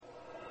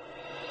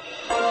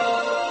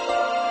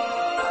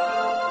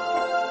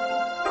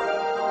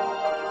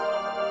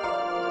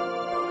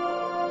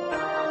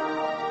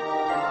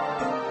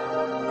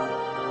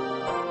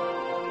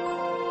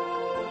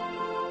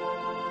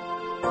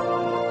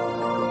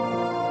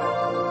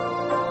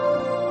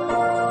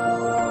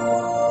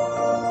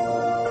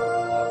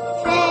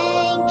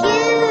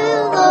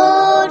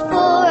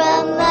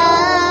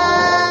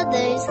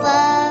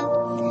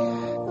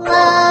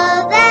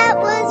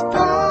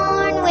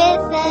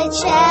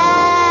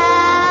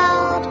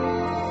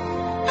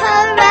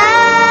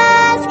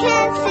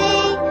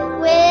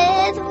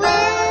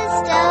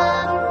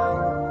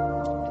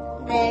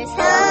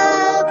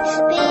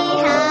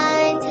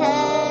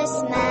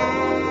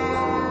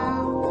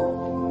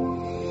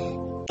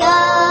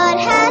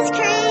has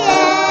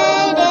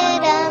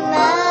created a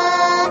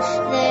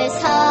mother's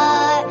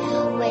heart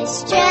with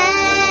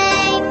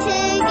strength to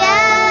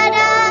guide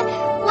our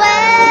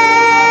way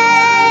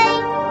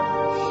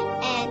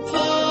and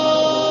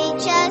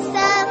teach us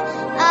of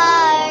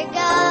our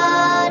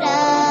God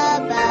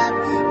above.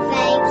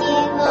 Thank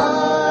you,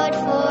 Lord,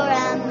 for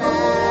a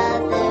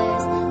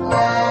mother's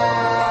love.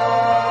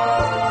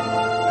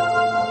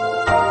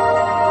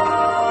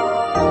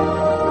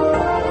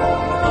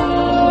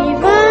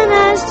 Even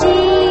as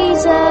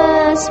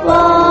Jesus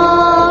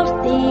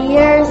walked the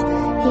earth,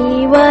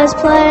 he was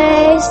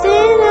placed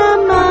in a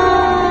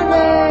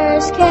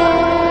mother's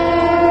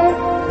care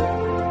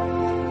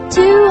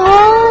to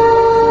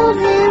hold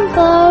him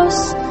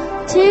close,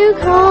 to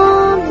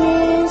calm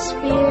his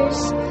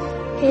fears,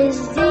 his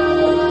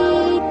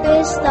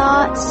deepest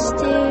thoughts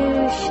to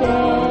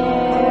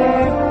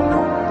share.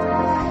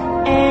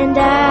 And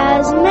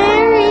as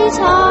Mary's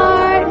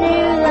heart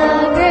knew the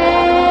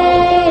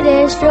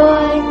greatest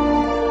joy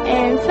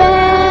and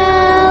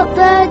felt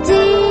the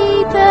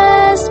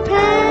deepest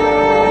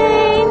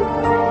pain,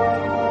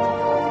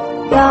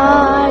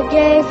 God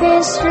gave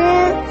his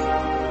strength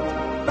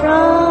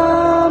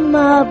from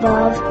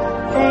above.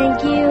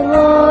 Thank you,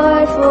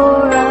 Lord,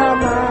 for a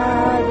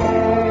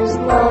mother's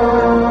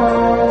love.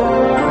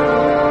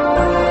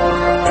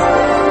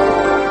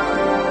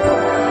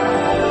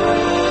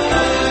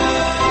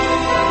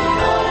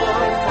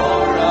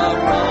 For a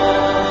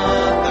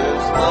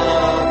mother's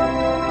love,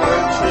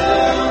 her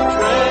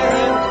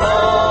children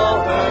call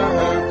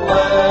her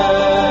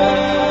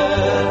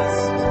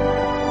blessed.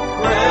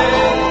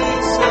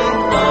 Grace and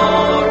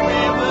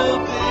glory will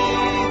be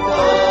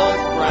the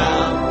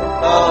crown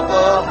of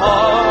a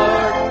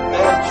heart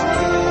that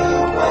you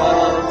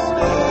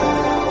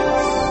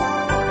possess.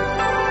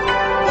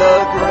 The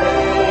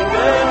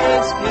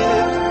greatest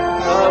gift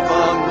of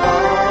a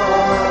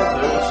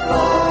mother's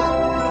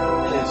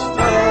love is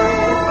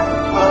death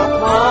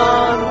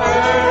upon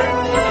her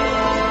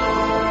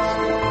knees.